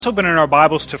Let's open in our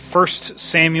Bibles to 1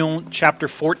 Samuel chapter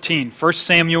 14. 1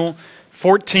 Samuel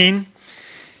 14.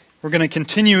 We're going to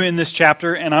continue in this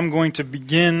chapter, and I'm going to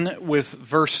begin with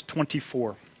verse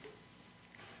 24.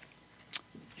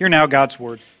 Hear now God's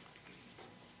word.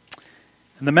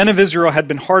 And the men of Israel had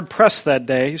been hard-pressed that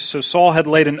day, so Saul had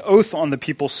laid an oath on the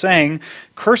people, saying,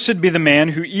 "Cursed be the man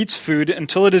who eats food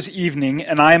until it is evening,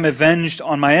 and I am avenged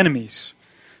on my enemies."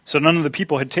 So none of the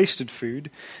people had tasted food.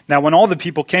 Now when all the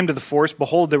people came to the forest,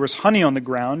 behold, there was honey on the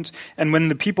ground. And when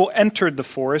the people entered the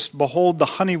forest, behold,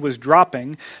 the honey was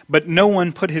dropping. But no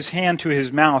one put his hand to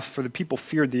his mouth, for the people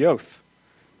feared the oath.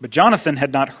 But Jonathan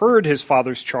had not heard his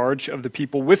father's charge of the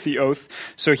people with the oath.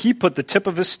 So he put the tip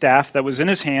of his staff that was in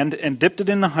his hand, and dipped it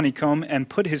in the honeycomb, and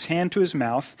put his hand to his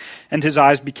mouth, and his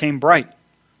eyes became bright.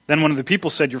 Then one of the people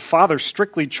said, "Your father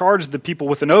strictly charged the people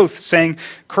with an oath, saying,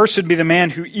 'Cursed be the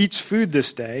man who eats food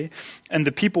this day.' And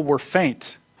the people were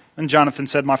faint." And Jonathan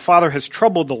said, "My father has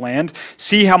troubled the land.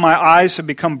 See how my eyes have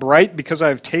become bright because I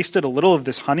have tasted a little of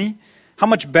this honey? How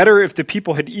much better if the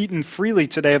people had eaten freely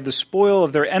today of the spoil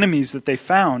of their enemies that they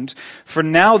found, for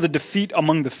now the defeat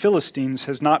among the Philistines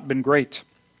has not been great."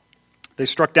 They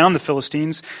struck down the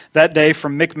Philistines that day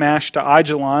from Michmash to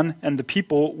Aijalon, and the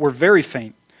people were very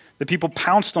faint. The people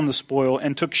pounced on the spoil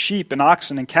and took sheep and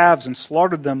oxen and calves and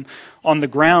slaughtered them on the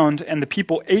ground, and the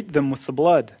people ate them with the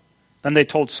blood. Then they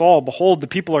told Saul, "Behold, the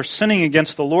people are sinning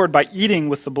against the Lord by eating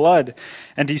with the blood."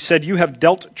 And he said, "You have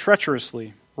dealt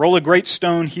treacherously. Roll a great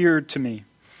stone here to me."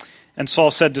 And Saul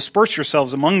said, "Disperse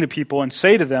yourselves among the people and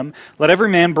say to them, 'Let every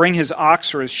man bring his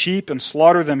ox or his sheep and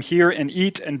slaughter them here and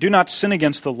eat, and do not sin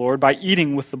against the Lord by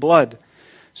eating with the blood.'"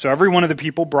 So every one of the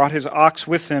people brought his ox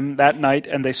with him that night,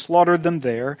 and they slaughtered them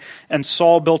there. And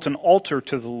Saul built an altar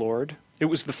to the Lord. It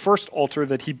was the first altar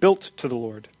that he built to the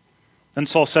Lord. Then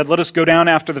Saul said, "Let us go down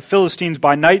after the Philistines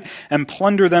by night and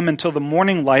plunder them until the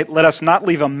morning light. Let us not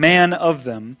leave a man of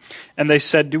them." And they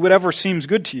said, "Do whatever seems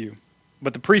good to you."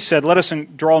 But the priest said, "Let us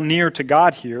draw near to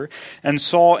God here." And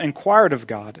Saul inquired of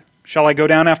God, "Shall I go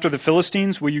down after the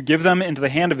Philistines? Will you give them into the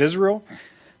hand of Israel?"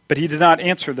 But he did not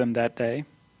answer them that day.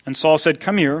 And Saul said,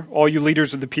 "Come here, all you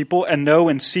leaders of the people, and know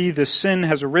and see this sin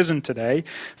has arisen today.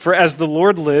 For as the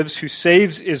Lord lives, who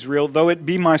saves Israel, though it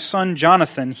be my son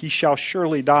Jonathan, he shall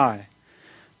surely die."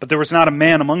 But there was not a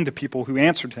man among the people who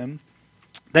answered him.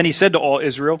 Then he said to all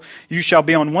Israel, "You shall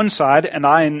be on one side, and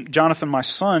I and Jonathan my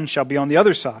son shall be on the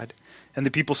other side." And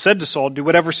the people said to Saul, "Do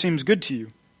whatever seems good to you."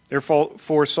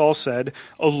 Therefore Saul said,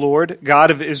 "O Lord, God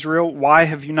of Israel, why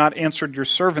have you not answered your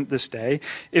servant this day?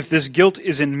 If this guilt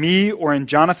is in me or in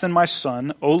Jonathan my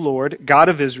son, O Lord, God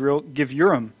of Israel, give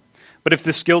Urim. But if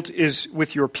this guilt is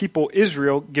with your people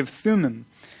Israel, give Thummim."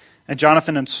 And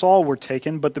Jonathan and Saul were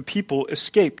taken, but the people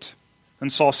escaped.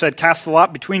 And Saul said, "Cast the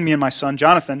lot between me and my son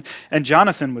Jonathan." And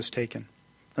Jonathan was taken.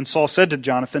 And Saul said to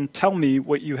Jonathan, "Tell me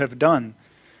what you have done."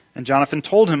 And Jonathan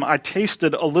told him, "I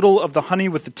tasted a little of the honey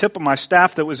with the tip of my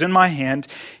staff that was in my hand.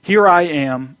 Here I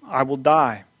am, I will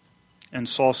die." And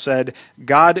Saul said,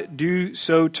 "God do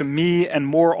so to me, and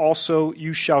more also,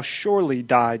 you shall surely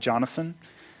die, Jonathan."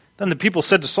 Then the people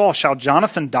said to Saul, "Shall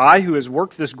Jonathan die, who has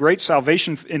worked this great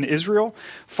salvation in Israel?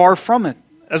 Far from it.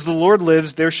 As the Lord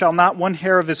lives, there shall not one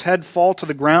hair of his head fall to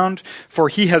the ground, for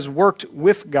he has worked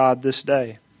with God this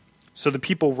day." So the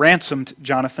people ransomed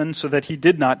Jonathan so that he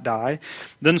did not die.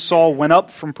 Then Saul went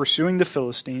up from pursuing the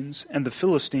Philistines, and the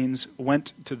Philistines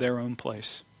went to their own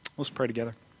place. Let's pray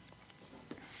together.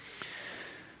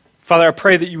 Father, I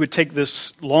pray that you would take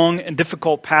this long and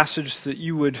difficult passage, that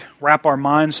you would wrap our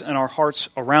minds and our hearts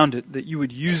around it, that you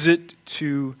would use it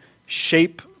to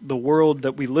shape the world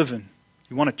that we live in.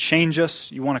 You want to change us,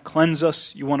 you want to cleanse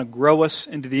us, you want to grow us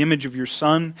into the image of your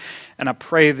Son, and I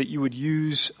pray that you would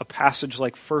use a passage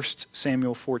like 1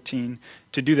 Samuel 14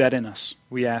 to do that in us.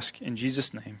 We ask in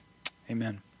Jesus' name,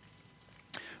 amen.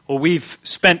 Well, we've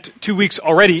spent 2 weeks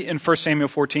already in 1 Samuel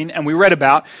 14, and we read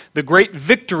about the great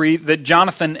victory that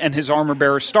Jonathan and his armor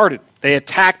bearers started. They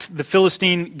attacked the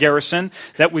Philistine garrison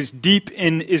that was deep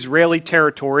in Israeli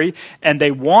territory, and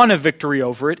they won a victory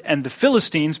over it. And the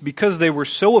Philistines, because they were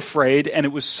so afraid, and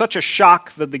it was such a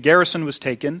shock that the garrison was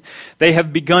taken, they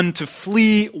have begun to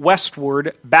flee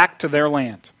westward back to their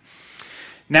land.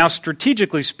 Now,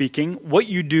 strategically speaking, what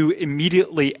you do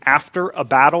immediately after a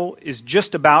battle is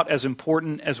just about as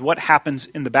important as what happens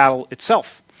in the battle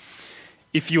itself.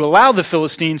 If you allow the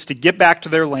Philistines to get back to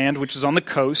their land, which is on the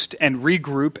coast, and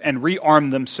regroup and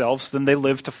rearm themselves, then they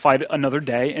live to fight another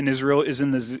day, and Israel is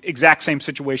in the exact same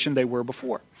situation they were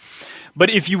before. But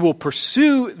if you will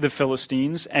pursue the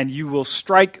Philistines and you will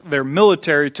strike their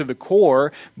military to the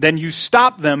core, then you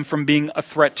stop them from being a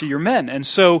threat to your men. And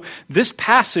so this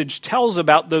passage tells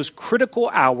about those critical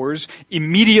hours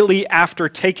immediately after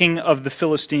taking of the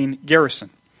Philistine garrison.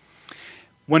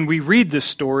 When we read this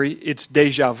story, it's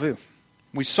déjà vu.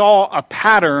 We saw a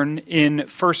pattern in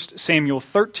 1 Samuel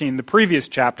 13, the previous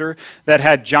chapter, that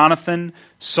had Jonathan,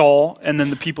 Saul, and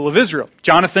then the people of Israel.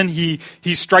 Jonathan, he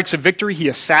strikes a victory, he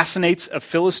assassinates a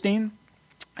Philistine,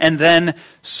 and then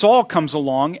Saul comes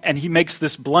along and he makes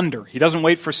this blunder. He doesn't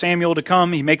wait for Samuel to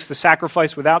come, he makes the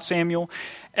sacrifice without Samuel,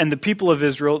 and the people of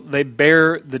Israel, they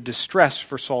bear the distress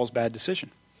for Saul's bad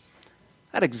decision.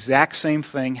 That exact same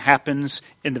thing happens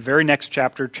in the very next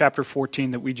chapter, chapter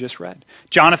 14 that we just read.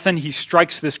 Jonathan, he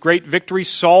strikes this great victory.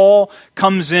 Saul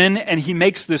comes in and he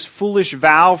makes this foolish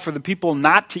vow for the people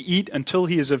not to eat until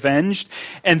he is avenged.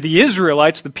 And the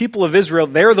Israelites, the people of Israel,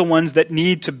 they're the ones that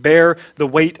need to bear the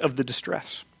weight of the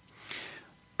distress.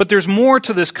 But there's more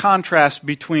to this contrast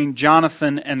between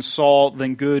Jonathan and Saul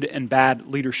than good and bad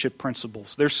leadership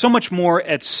principles. There's so much more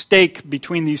at stake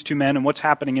between these two men and what's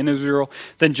happening in Israel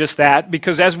than just that,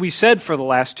 because as we said for the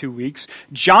last 2 weeks,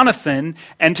 Jonathan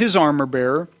and his armor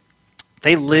bearer,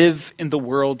 they live in the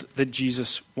world that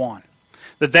Jesus won.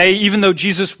 That they, even though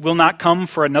Jesus will not come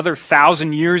for another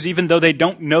 1,000 years, even though they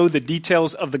don't know the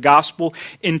details of the gospel,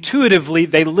 intuitively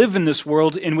they live in this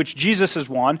world in which Jesus has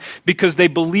won because they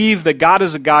believe that God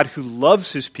is a God who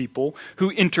loves his people, who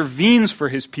intervenes for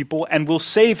his people, and will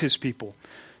save his people.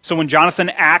 So when Jonathan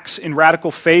acts in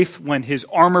radical faith, when his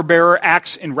armor bearer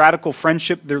acts in radical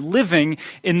friendship, they're living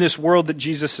in this world that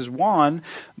Jesus has won,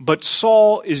 but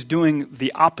Saul is doing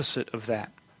the opposite of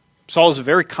that. Saul is a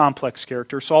very complex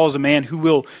character. Saul is a man who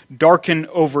will darken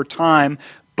over time.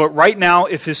 But right now,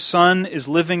 if his son is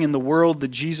living in the world that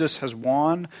Jesus has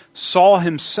won, Saul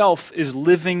himself is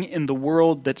living in the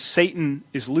world that Satan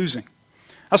is losing.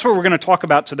 That's what we're going to talk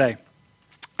about today.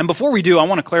 And before we do, I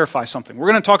want to clarify something. We're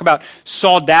going to talk about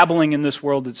Saul dabbling in this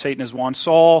world that Satan has won,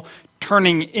 Saul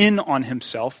turning in on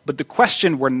himself. But the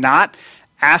question we're not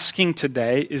asking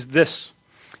today is this: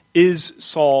 is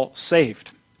Saul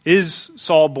saved? Is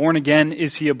Saul born again?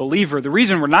 Is he a believer? The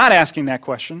reason we're not asking that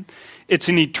question, it's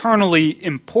an eternally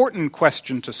important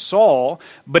question to Saul,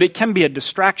 but it can be a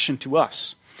distraction to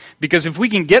us. Because if we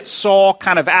can get Saul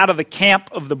kind of out of the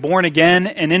camp of the born again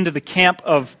and into the camp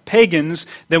of pagans,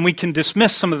 then we can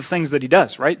dismiss some of the things that he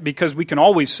does, right? Because we can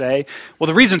always say, well,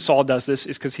 the reason Saul does this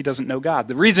is because he doesn't know God.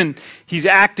 The reason he's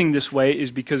acting this way is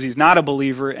because he's not a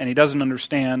believer and he doesn't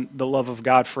understand the love of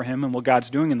God for him and what God's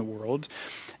doing in the world.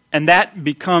 And that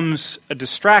becomes a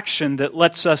distraction that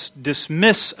lets us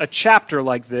dismiss a chapter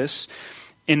like this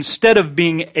instead of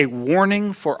being a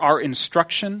warning for our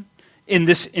instruction in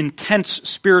this intense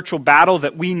spiritual battle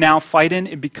that we now fight in.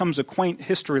 It becomes a quaint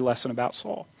history lesson about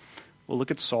Saul. We'll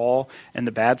look at Saul and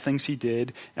the bad things he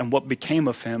did and what became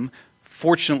of him.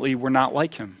 Fortunately, we're not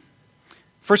like him.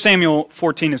 1 Samuel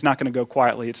 14 is not going to go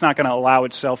quietly. It's not going to allow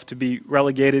itself to be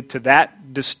relegated to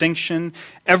that distinction.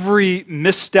 Every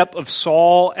misstep of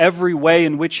Saul, every way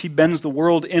in which he bends the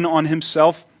world in on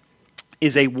himself,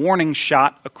 is a warning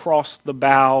shot across the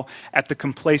bow at the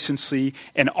complacency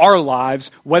in our lives,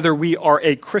 whether we are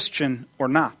a Christian or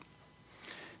not.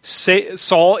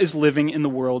 Saul is living in the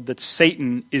world that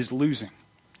Satan is losing.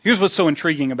 Here's what's so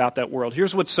intriguing about that world.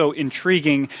 Here's what's so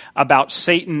intriguing about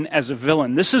Satan as a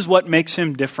villain. This is what makes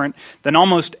him different than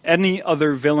almost any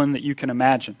other villain that you can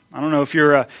imagine. I don't know if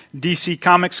you're a DC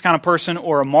Comics kind of person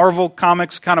or a Marvel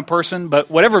Comics kind of person, but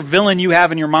whatever villain you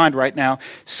have in your mind right now,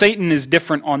 Satan is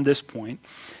different on this point.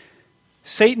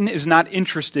 Satan is not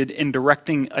interested in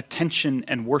directing attention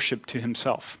and worship to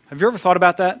himself. Have you ever thought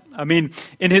about that? I mean,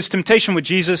 in his temptation with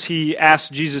Jesus, he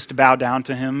asked Jesus to bow down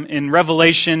to him. In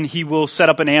Revelation, he will set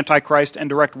up an antichrist and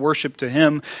direct worship to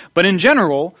him. But in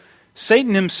general,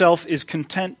 Satan himself is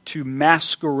content to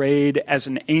masquerade as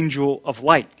an angel of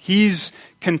light. He's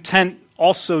content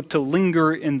also to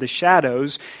linger in the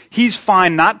shadows. He's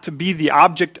fine not to be the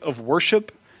object of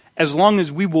worship as long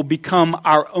as we will become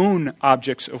our own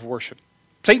objects of worship.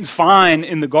 Satan's fine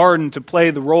in the garden to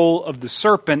play the role of the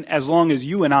serpent as long as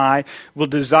you and I will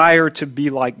desire to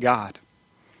be like God.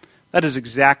 That is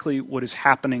exactly what is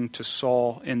happening to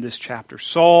Saul in this chapter.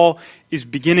 Saul is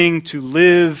beginning to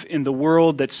live in the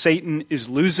world that Satan is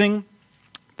losing.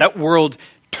 That world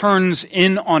turns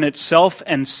in on itself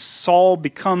and Saul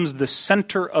becomes the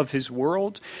center of his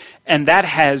world. And that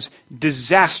has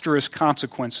disastrous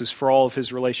consequences for all of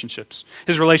his relationships.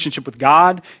 His relationship with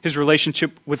God, his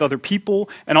relationship with other people,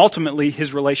 and ultimately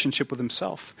his relationship with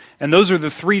himself. And those are the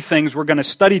three things we're going to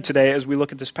study today as we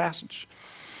look at this passage.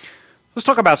 Let's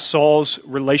talk about Saul's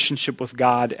relationship with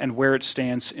God and where it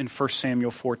stands in 1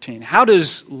 Samuel 14. How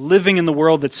does living in the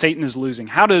world that Satan is losing,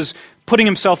 how does putting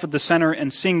himself at the center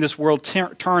and seeing this world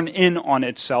turn in on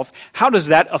itself, how does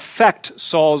that affect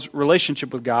Saul's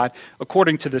relationship with God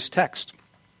according to this text?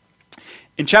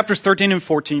 In chapters 13 and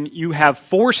 14, you have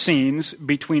 4 scenes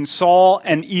between Saul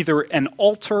and either an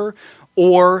altar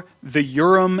or the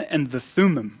Urim and the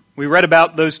Thummim. We read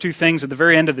about those 2 things at the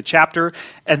very end of the chapter,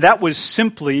 and that was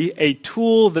simply a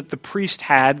tool that the priest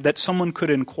had that someone could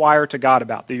inquire to God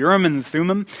about. The Urim and the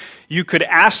Thummim, you could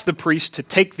ask the priest to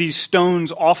take these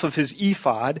stones off of his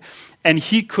ephod, and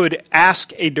he could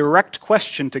ask a direct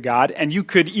question to God, and you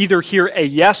could either hear a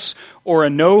yes or a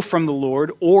no from the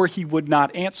Lord, or he would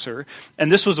not answer.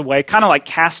 And this was a way, kind of like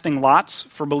casting lots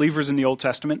for believers in the Old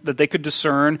Testament, that they could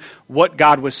discern what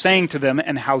God was saying to them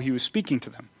and how he was speaking to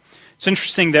them. It's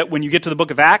interesting that when you get to the book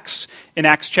of Acts, in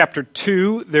Acts chapter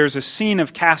 2, there's a scene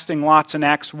of casting lots in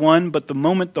Acts 1, but the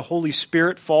moment the Holy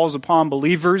Spirit falls upon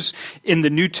believers in the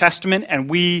New Testament and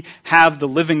we have the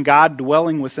living God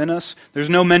dwelling within us, there's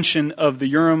no mention of the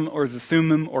Urim or the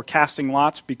Thummim or casting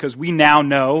lots because we now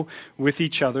know with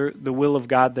each other the will of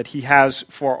God that he has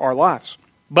for our lives.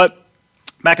 But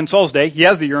back in Saul's day, he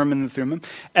has the Urim and the Thummim,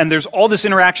 and there's all this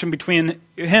interaction between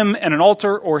him and an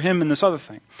altar or him and this other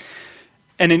thing.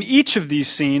 And in each of these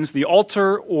scenes, the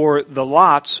altar or the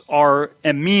lots are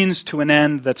a means to an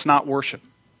end that's not worship.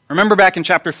 Remember back in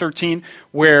chapter 13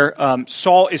 where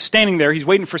Saul is standing there, he's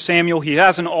waiting for Samuel, he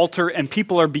has an altar, and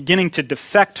people are beginning to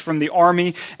defect from the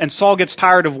army, and Saul gets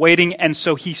tired of waiting, and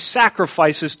so he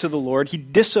sacrifices to the Lord, he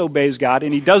disobeys God,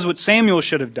 and he does what Samuel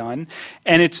should have done,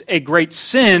 and it's a great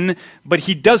sin, but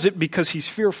he does it because he's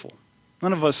fearful.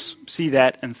 None of us see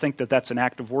that and think that that's an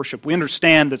act of worship. We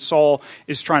understand that Saul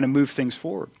is trying to move things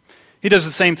forward. He does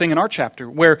the same thing in our chapter,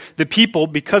 where the people,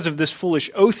 because of this foolish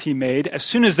oath he made, as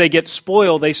soon as they get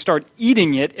spoil, they start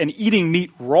eating it and eating meat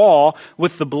raw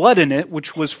with the blood in it,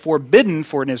 which was forbidden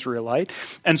for an Israelite.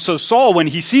 And so Saul, when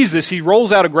he sees this, he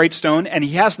rolls out a great stone and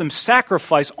he has them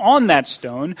sacrifice on that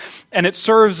stone, and it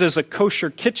serves as a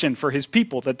kosher kitchen for his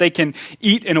people, that they can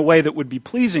eat in a way that would be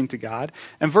pleasing to God.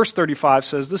 And verse 35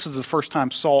 says, this is the first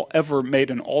time Saul ever made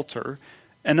an altar,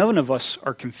 and none of us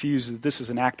are confused that this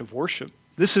is an act of worship.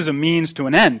 This is a means to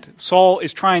an end. Saul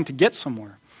is trying to get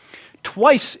somewhere.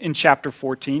 Twice in chapter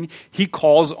 14, he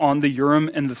calls on the Urim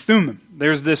and the Thummim.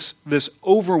 There's this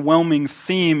overwhelming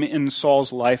theme in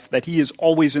Saul's life that he is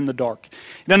always in the dark.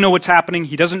 He doesn't know what's happening.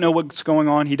 He doesn't know what's going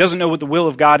on. He doesn't know what the will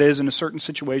of God is in a certain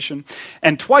situation.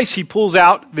 And twice he pulls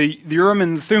out the Urim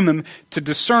and the Thummim to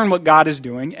discern what God is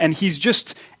doing, and he's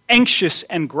just anxious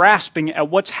and grasping at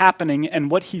what's happening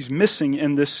and what he's missing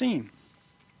in this scene.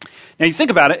 Now you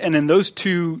think about it, and in those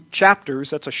 2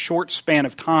 chapters, that's a short span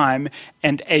of time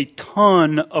and a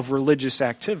ton of religious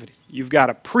activity. You've got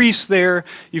a priest there,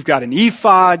 you've got an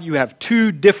ephod, you have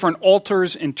 2 different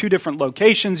altars in 2 different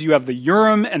locations, you have the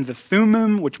Urim and the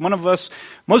Thummim, which most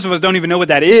of us don't even know what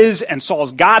that is, and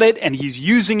Saul's got it, and he's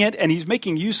using it, and he's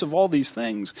making use of all these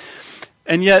things.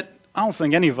 And yet, I don't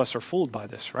think any of us are fooled by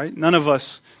this, right? None of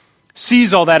us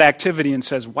sees all that activity and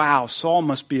says, wow, Saul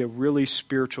must be a really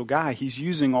spiritual guy. He's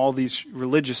using all these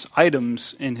religious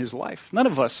items in his life. None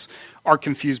of us are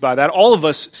confused by that. All of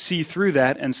us see through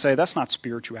that and say, that's not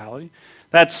spirituality.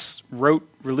 That's rote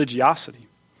religiosity.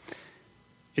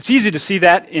 It's easy to see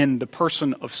that in the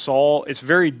person of Saul. It's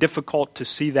very difficult to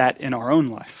see that in our own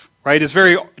life. Right? It's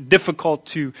very difficult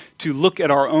to look at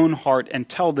our own heart and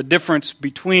tell the difference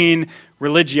between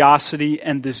religiosity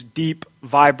and this deep,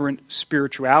 vibrant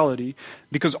spirituality,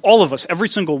 because all of us, every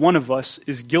single one of us,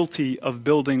 is guilty of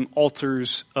building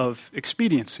altars of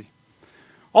expediency.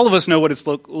 All of us know what it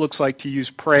looks like to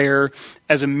use prayer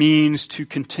as a means to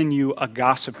continue a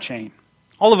gossip chain.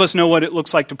 All of us know what it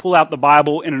looks like to pull out the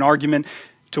Bible in an argument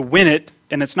to win it,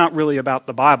 and it's not really about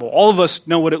the Bible. All of us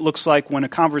know what it looks like when a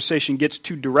conversation gets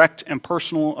too direct and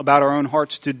personal about our own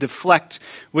hearts to deflect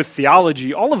with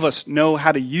theology. All of us know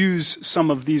how to use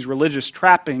some of these religious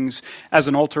trappings as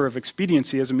an altar of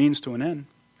expediency, as a means to an end.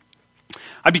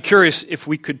 I'd be curious if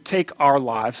we could take our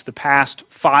lives, the past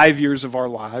 5 years of our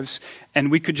lives,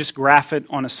 and we could just graph it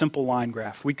on a simple line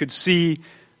graph. We could see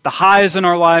the highs in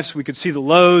our lives, we could see the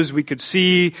lows, we could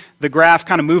see the graph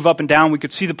kind of move up and down, we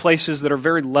could see the places that are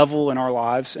very level in our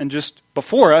lives, and just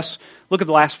before us, look at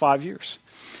the last 5 years.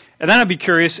 And then I'd be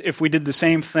curious if we did the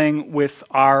same thing with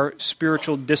our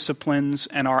spiritual disciplines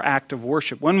and our act of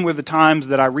worship. When were the times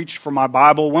that I reached for my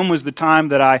Bible? When was the time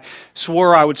that I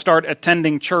swore I would start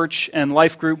attending church and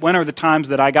life group? When are the times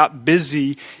that I got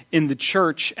busy in the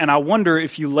church? And I wonder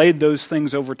if you laid those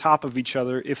things over top of each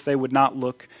other, if they would not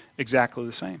look exactly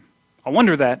the same. I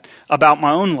wonder that about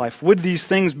my own life. Would these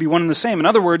things be one and the same? In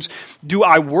other words, do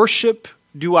I worship?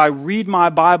 Do I read my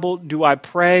Bible? Do I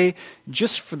pray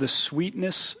just for the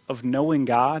sweetness of knowing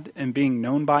God and being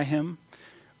known by Him?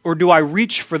 Or do I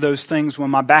reach for those things when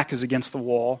my back is against the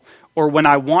wall or when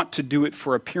I want to do it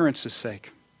for appearance's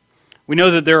sake? We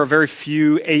know that there are very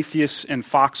few atheists in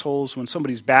foxholes. When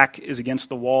somebody's back is against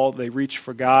the wall, they reach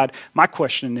for God. My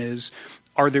question is,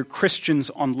 are there Christians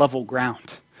on level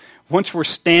ground? Once we're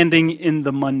standing in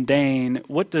the mundane,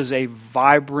 what does a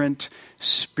vibrant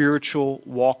spiritual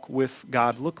walk with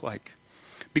God look like?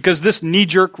 Because this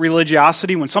knee-jerk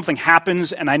religiosity, when something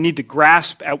happens and I need to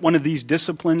grasp at one of these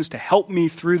disciplines to help me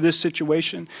through this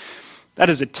situation, that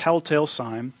is a telltale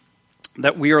sign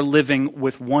that we are living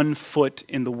with one foot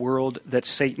in the world that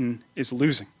Satan is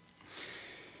losing.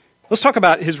 Let's talk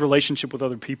about his relationship with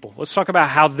other people. Let's talk about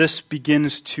how this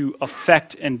begins to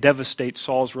affect and devastate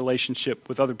Saul's relationship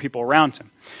with other people around him.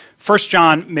 1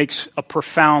 John makes a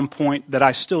profound point that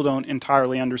I still don't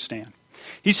entirely understand.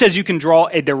 He says you can draw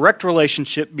a direct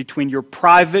relationship between your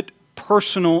private,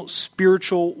 personal,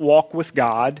 spiritual walk with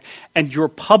God and your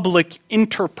public,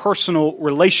 interpersonal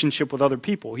relationship with other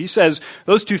people. He says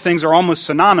those two things are almost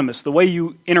synonymous. The way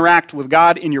you interact with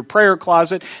God in your prayer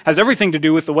closet has everything to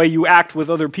do with the way you act with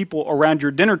other people around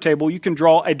your dinner table. You can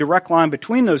draw a direct line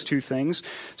between those two things.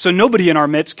 So nobody in our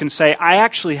midst can say, I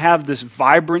actually have this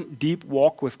vibrant, deep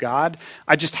walk with God.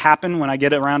 I just happen, when I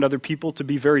get around other people, to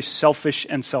be very selfish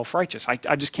and self-righteous.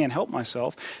 I just can't help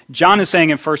myself. John is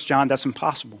saying in 1 John that's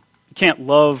impossible. You can't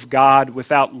love God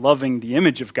without loving the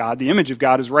image of God. The image of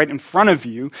God is right in front of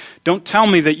you. Don't tell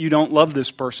me that you don't love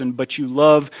this person, but you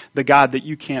love the God that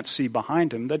you can't see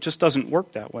behind him. That just doesn't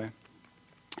work that way.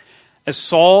 As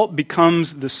Saul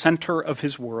becomes the center of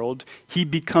his world, he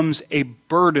becomes a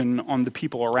burden on the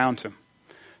people around him.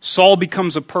 Saul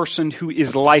becomes a person who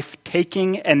is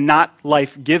life-taking and not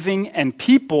life-giving, and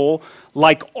people,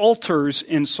 like altars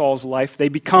in Saul's life, they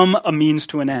become a means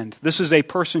to an end. This is a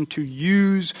person to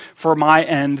use for my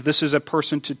end. This is a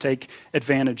person to take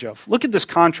advantage of. Look at this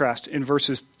contrast in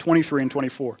verses 23 and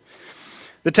 24.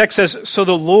 The text says, so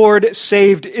the Lord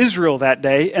saved Israel that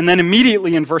day, and then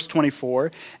immediately in verse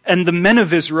 24, and the men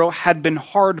of Israel had been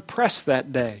hard-pressed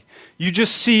that day. You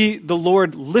just see the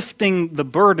Lord lifting the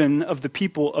burden of the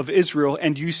people of Israel,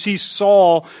 and you see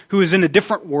Saul, who is in a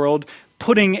different world,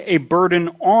 putting a burden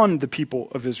on the people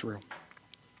of Israel.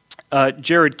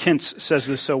 Jared Kintz says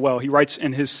this so well. He writes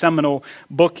in his seminal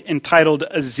book entitled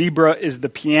A Zebra is the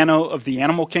Piano of the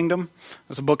Animal Kingdom.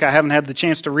 That's a book I haven't had the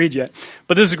chance to read yet.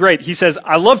 But this is great. He says,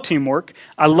 I love teamwork.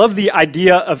 I love the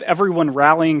idea of everyone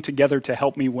rallying together to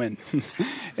help me win.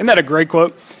 Isn't that a great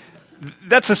quote?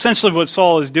 That's essentially what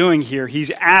Saul is doing here.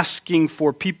 He's asking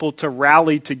for people to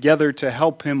rally together to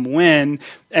help him win,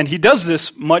 and he does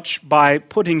this much by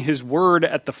putting his word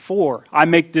at the fore. I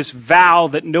make this vow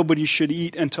that nobody should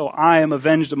eat until I am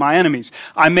avenged of my enemies.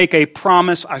 I make a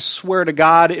promise, I swear to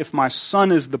God, if my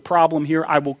son is the problem here,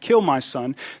 I will kill my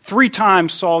son. 3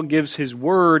 times Saul gives his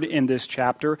word in this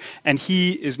chapter, and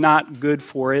he is not good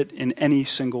for it in any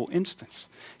single instance.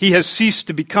 He has ceased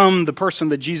to become the person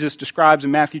that Jesus describes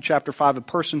in Matthew chapter 5, a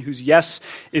person whose yes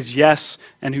is yes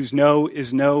and whose no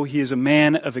is no. He is a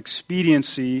man of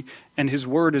expediency, and his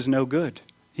word is no good.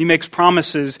 He makes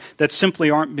promises that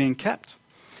simply aren't being kept.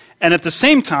 And at the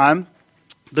same time,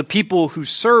 the people who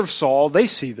serve Saul, they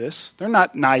see this. They're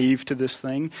not naive to this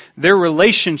thing. Their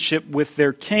relationship with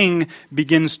their king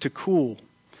begins to cool.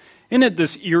 Isn't it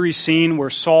this eerie scene where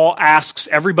Saul asks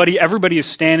everybody is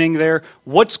standing there,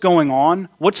 what's going on?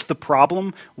 What's the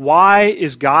problem? Why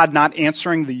is God not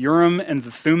answering the Urim and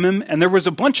the Thummim? And there was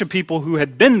a bunch of people who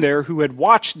had been there, who had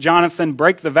watched Jonathan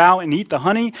break the vow and eat the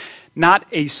honey. Not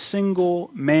a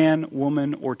single man,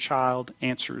 woman, or child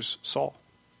answers Saul.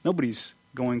 Nobody's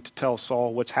going to tell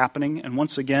Saul what's happening. And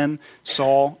once again,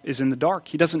 Saul is in the dark.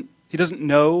 He doesn't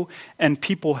know, and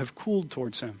people have cooled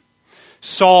towards him.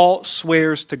 Saul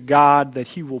swears to God that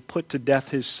he will put to death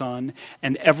his son,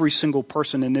 and every single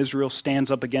person in Israel stands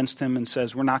up against him and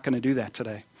says, we're not going to do that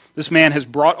today. This man has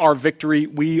brought our victory.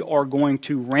 We are going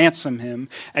to ransom him,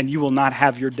 and you will not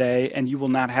have your day, and you will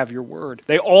not have your word.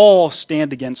 They all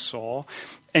stand against Saul,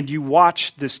 and you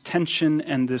watch this tension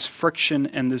and this friction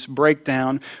and this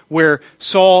breakdown where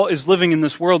Saul is living in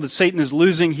this world that Satan is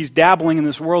losing. He's dabbling in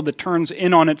this world that turns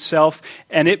in on itself,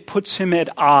 and it puts him at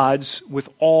odds with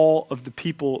all of the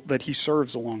people that he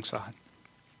serves alongside.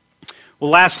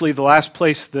 Well, lastly, the last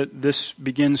place that this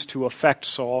begins to affect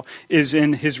Saul is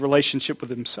in his relationship with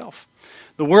himself.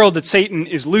 The world that Satan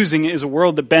is losing is a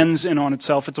world that bends in on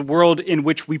itself. It's a world in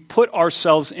which we put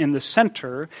ourselves in the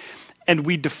center, and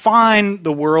we define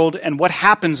the world and what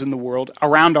happens in the world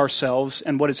around ourselves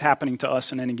and what is happening to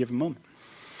us in any given moment.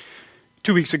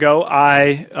 2 weeks ago,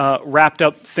 I wrapped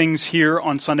up things here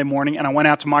on Sunday morning, and I went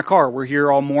out to my car. We're here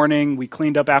all morning. We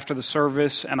cleaned up after the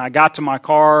service, and I got to my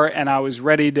car, and I was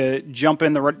ready to jump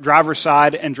in the driver's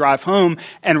side and drive home.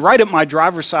 And right at my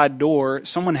driver's side door,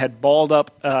 someone had balled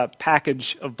up a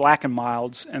package of Black &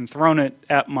 Milds and thrown it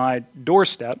at my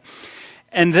doorstep.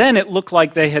 And then it looked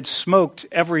like they had smoked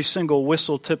every single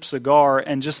whistle-tip cigar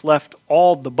and just left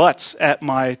all the butts at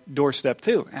my doorstep,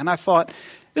 too. And I thought,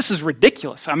 this is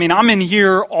ridiculous. I mean, I'm in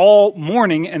here all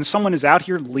morning and someone is out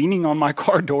here leaning on my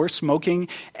car door smoking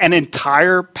an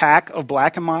entire pack of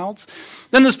Black & Milds.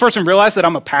 Then this person realized that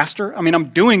I'm a pastor. I mean, I'm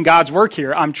doing God's work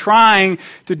here. I'm trying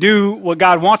to do what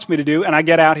God wants me to do, and I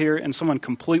get out here and someone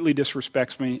completely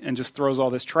disrespects me and just throws all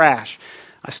this trash.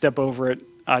 I step over it.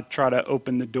 I try to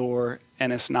open the door,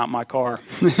 and it's not my car.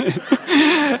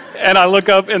 And I look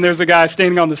up, and there's a guy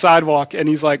standing on the sidewalk, and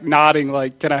he's like nodding,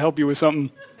 like, can I help you with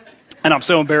something? And I'm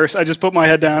so embarrassed. I just put my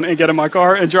head down and get in my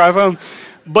car and drive home.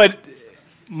 But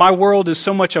my world is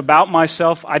so much about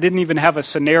myself, I didn't even have a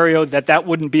scenario that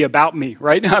wouldn't be about me,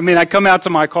 right? I mean, I come out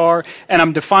to my car, and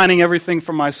I'm defining everything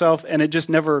for myself, and it just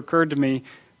never occurred to me,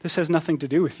 this has nothing to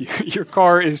do with you. Your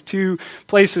car is 2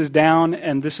 places down,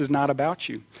 and this is not about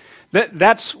you.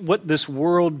 That's what this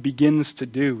world begins to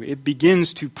do. It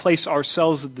begins to place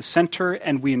ourselves at the center,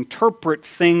 and we interpret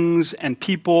things and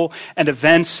people and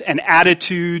events and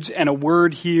attitudes and a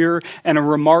word here and a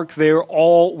remark there,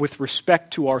 all with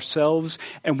respect to ourselves,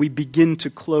 and we begin to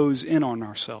close in on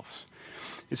ourselves.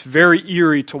 It's very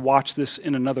eerie to watch this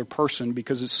in another person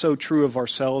because it's so true of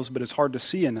ourselves, but it's hard to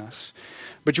see in us.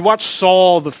 But you watch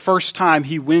Saul the first time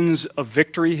he wins a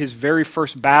victory, his very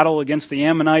first battle against the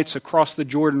Ammonites across the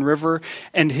Jordan River,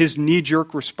 and his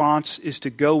knee-jerk response is to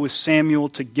go with Samuel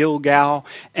to Gilgal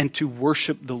and to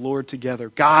worship the Lord together.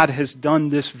 God has done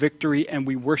this victory, and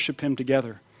we worship him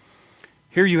together.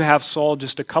 Here you have Saul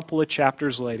just a couple of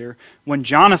chapters later. When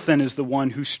Jonathan is the one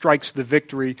who strikes the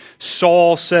victory,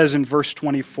 Saul says in verse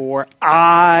 24,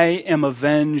 I am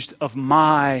avenged of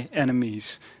my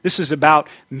enemies. This is about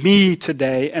me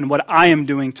today and what I am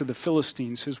doing to the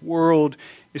Philistines. His world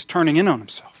is turning in on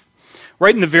himself.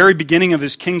 Right in the very beginning of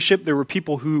his kingship, there were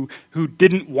people who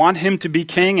didn't want him to be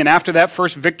king. And after that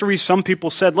first victory, some people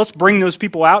said, let's bring those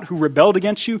people out who rebelled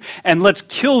against you and let's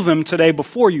kill them today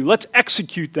before you. Let's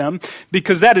execute them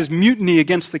because that is mutiny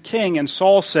against the king. And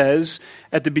Saul says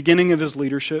at the beginning of his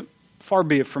leadership, far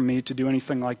be it from me to do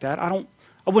anything like that. I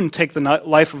wouldn't take the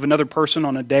life of another person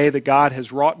on a day that God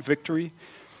has wrought victory.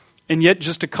 And yet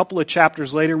just a couple of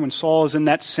chapters later, when Saul is in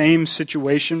that same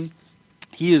situation,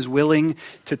 he is willing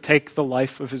to take the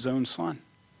life of his own son.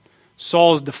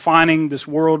 Saul is defining this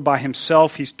world by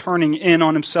himself. He's turning in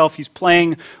on himself. He's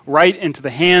playing right into the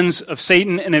hands of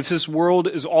Satan. And if this world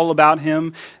is all about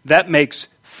him, that makes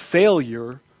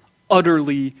failure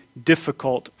utterly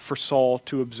difficult for Saul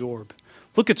to absorb.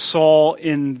 Look at Saul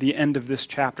in the end of this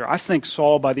chapter. I think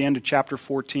Saul, by the end of chapter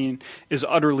 14, is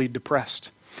utterly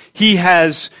depressed. He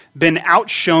has been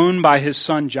outshone by his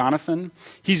son Jonathan.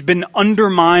 He's been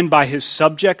undermined by his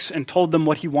subjects and told them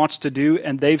what he wants to do,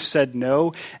 and they've said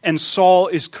no. And Saul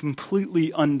is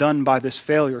completely undone by this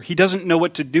failure. He doesn't know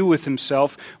what to do with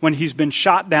himself when he's been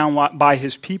shot down by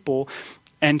his people,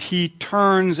 and he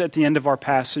turns at the end of our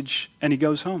passage and he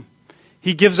goes home.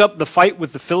 He gives up the fight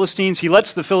with the Philistines. He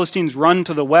lets the Philistines run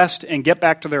to the west and get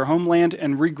back to their homeland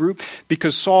and regroup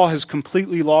because Saul has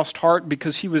completely lost heart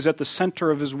because he was at the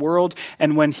center of his world.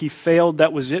 And when he failed,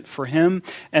 that was it for him.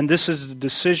 And this is a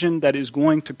decision that is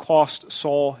going to cost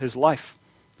Saul his life.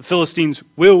 The Philistines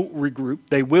will regroup.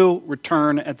 They will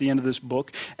return at the end of this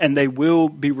book. And they will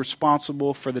be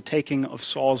responsible for the taking of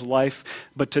Saul's life.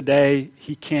 But today,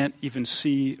 he can't even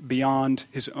see beyond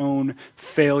his own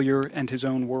failure and his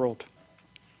own world.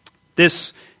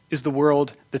 This is the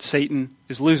world that Satan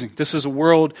is losing. This is a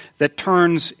world that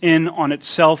turns in on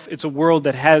itself. It's a world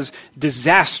that has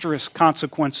disastrous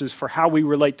consequences for how we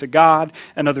relate to God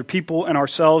and other people and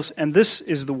ourselves. And this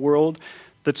is the world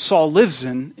that Saul lives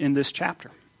in this chapter.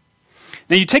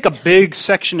 Now you take a big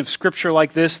section of scripture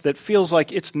like this that feels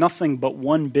like it's nothing but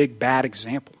one big bad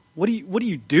example. What do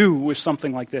you do with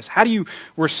something like this? How do you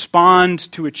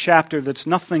respond to a chapter that's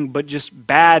nothing but just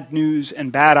bad news and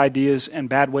bad ideas and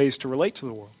bad ways to relate to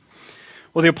the world?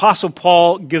 Well, the Apostle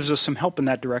Paul gives us some help in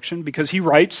that direction because he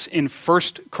writes in 1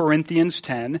 Corinthians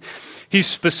 10, he's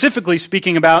specifically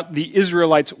speaking about the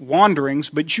Israelites' wanderings,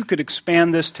 but you could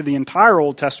expand this to the entire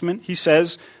Old Testament. He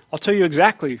says, I'll tell you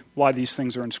exactly why these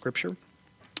things are in Scripture.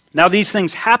 Now these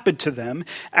things happened to them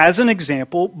as an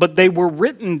example, but they were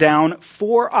written down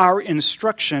for our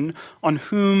instruction, on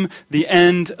whom the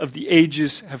end of the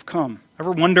ages have come.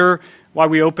 Ever wonder why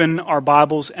we open our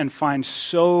Bibles and find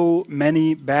so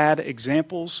many bad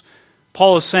examples?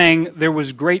 Paul is saying there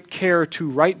was great care to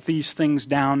write these things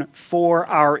down for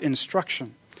our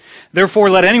instruction. Therefore,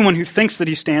 let anyone who thinks that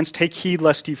he stands take heed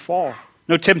lest he fall.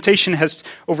 No temptation has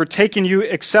overtaken you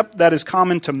except that is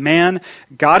common to man.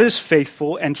 God is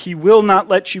faithful, and he will not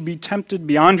let you be tempted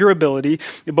beyond your ability.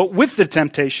 But with the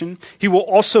temptation, he will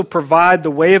also provide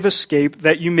the way of escape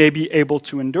that you may be able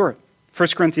to endure it. 1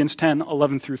 Corinthians 10,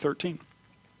 11 through 13.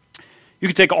 You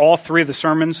could take all three of the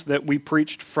sermons that we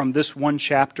preached from this one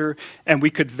chapter, and we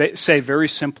could say very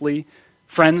simply,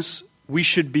 friends, we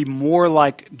should be more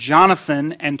like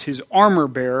Jonathan and his armor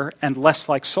bearer and less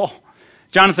like Saul.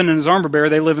 Jonathan and his armor bearer,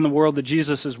 they live in the world that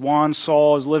Jesus has won.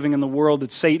 Saul is living in the world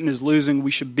that Satan is losing.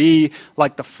 We should be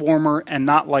like the former and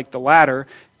not like the latter,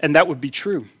 and that would be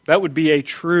true. That would be a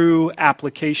true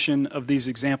application of these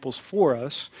examples for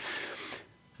us.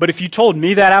 But if you told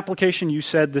me that application, you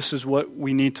said this is what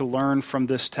we need to learn from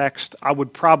this text, I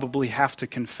would probably have to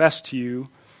confess to you,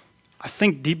 I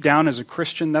think deep down as a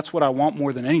Christian, that's what I want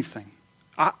more than anything.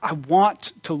 I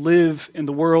want to live in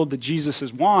the world that Jesus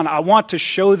has won. I want to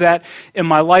show that in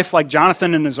my life like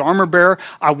Jonathan and his armor bearer.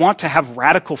 I want to have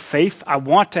radical faith. I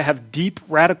want to have deep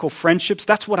radical friendships.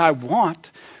 That's what I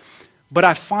want. But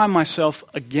I find myself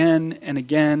again and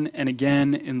again and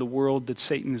again in the world that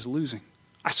Satan is losing.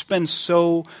 I spend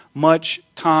so much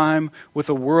time with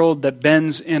a world that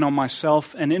bends in on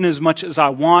myself, and inasmuch as I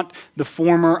want the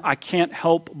former, I can't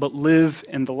help but live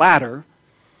in the latter.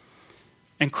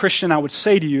 And Christian, I would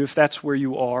say to you, if that's where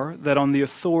you are, that on the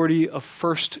authority of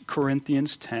 1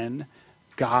 Corinthians 10,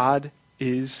 God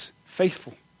is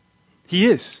faithful. He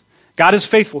is. God is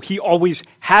faithful. He always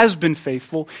has been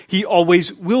faithful. He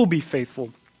always will be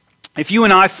faithful. If you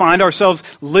and I find ourselves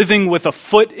living with a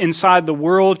foot inside the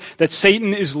world that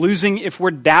Satan is losing, if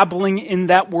we're dabbling in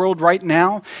that world right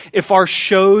now, if our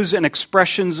shows and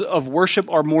expressions of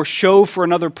worship are more show for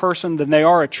another person than they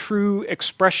are a true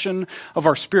expression of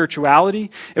our spirituality,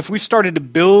 if we've started to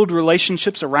build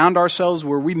relationships around ourselves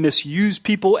where we misuse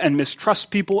people and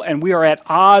mistrust people and we are at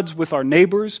odds with our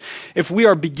neighbors, if we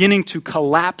are beginning to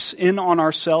collapse in on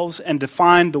ourselves and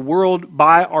define the world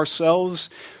by ourselves,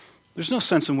 there's no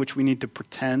sense in which we need to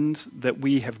pretend that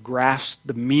we have grasped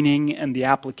the meaning and the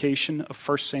application of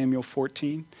 1 Samuel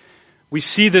 14. We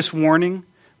see this warning,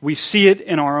 we see it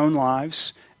in our own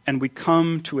lives, and we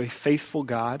come to a faithful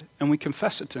God and we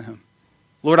confess it to him.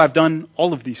 Lord, I've done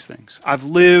all of these things. I've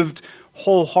lived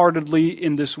wholeheartedly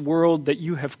in this world that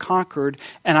you have conquered,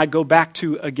 and I go back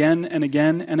to again and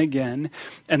again and again,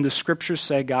 and the scriptures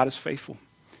say God is faithful.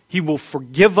 He will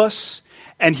forgive us,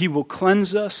 and he will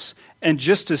cleanse us, and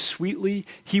just as sweetly,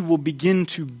 he will begin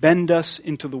to bend us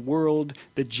into the world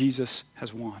that Jesus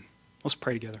has won. Let's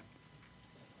pray together.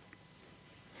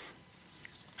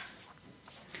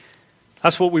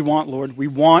 That's what we want, Lord. We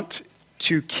want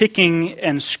to, kicking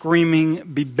and screaming,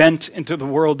 be bent into the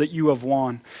world that you have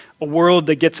won. A world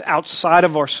that gets outside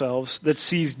of ourselves, that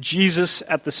sees Jesus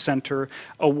at the center.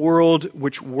 A world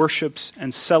which worships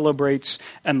and celebrates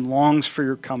and longs for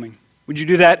your coming. Would you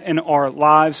do that in our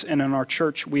lives and in our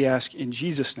church, we ask in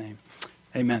Jesus' name.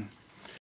 Amen.